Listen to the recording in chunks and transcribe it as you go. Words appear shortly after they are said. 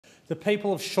The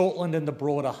people of Shortland and the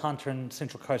broader Hunter and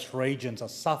Central Coast regions are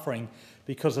suffering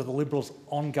because of the Liberals'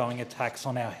 ongoing attacks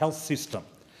on our health system.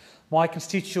 My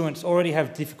constituents already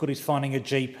have difficulties finding a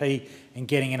GP and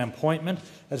getting an appointment,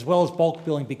 as well as bulk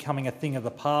billing becoming a thing of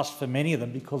the past for many of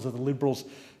them because of the Liberals'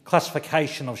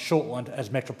 classification of Shortland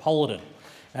as metropolitan.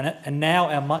 And now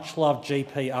our much-loved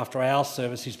GP after hours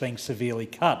service is being severely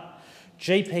cut.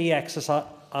 GP access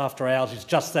after hours is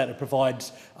just that. It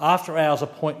provides after-hours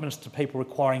appointments to people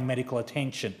requiring medical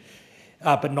attention,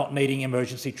 but not needing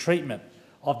emergency treatment.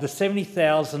 Of the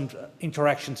 70,000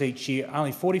 interactions each year,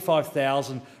 only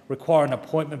 45,000 require an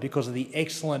appointment because of the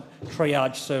excellent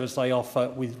triage service they offer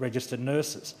with registered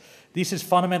nurses. This is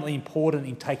fundamentally important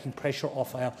in taking pressure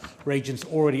off our region's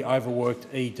already overworked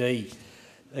EDs.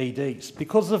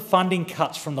 Because of funding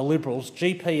cuts from the Liberals,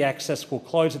 GP access will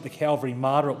close at the Calvary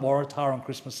Mater at Waratah on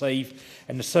Christmas Eve,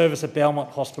 and the service at Belmont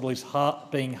Hospital is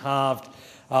being halved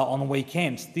on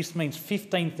weekends. This means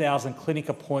 15,000 clinic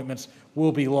appointments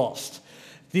will be lost.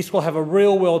 This will have a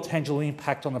real-world tangible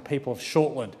impact on the people of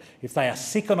Shortland. If they are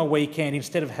sick on a weekend,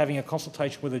 instead of having a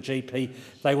consultation with a GP,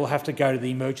 they will have to go to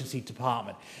the emergency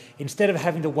department. Instead of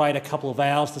having to wait a couple of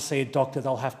hours to see a doctor,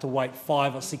 they'll have to wait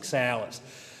 5 or 6 hours.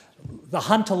 The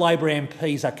Hunter Labor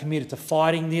MPs are committed to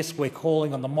fighting this. We're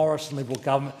calling on the Morrison Liberal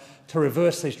government to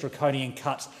reverse these draconian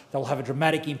cuts that will have a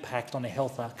dramatic impact on the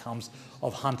health outcomes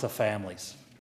of Hunter families.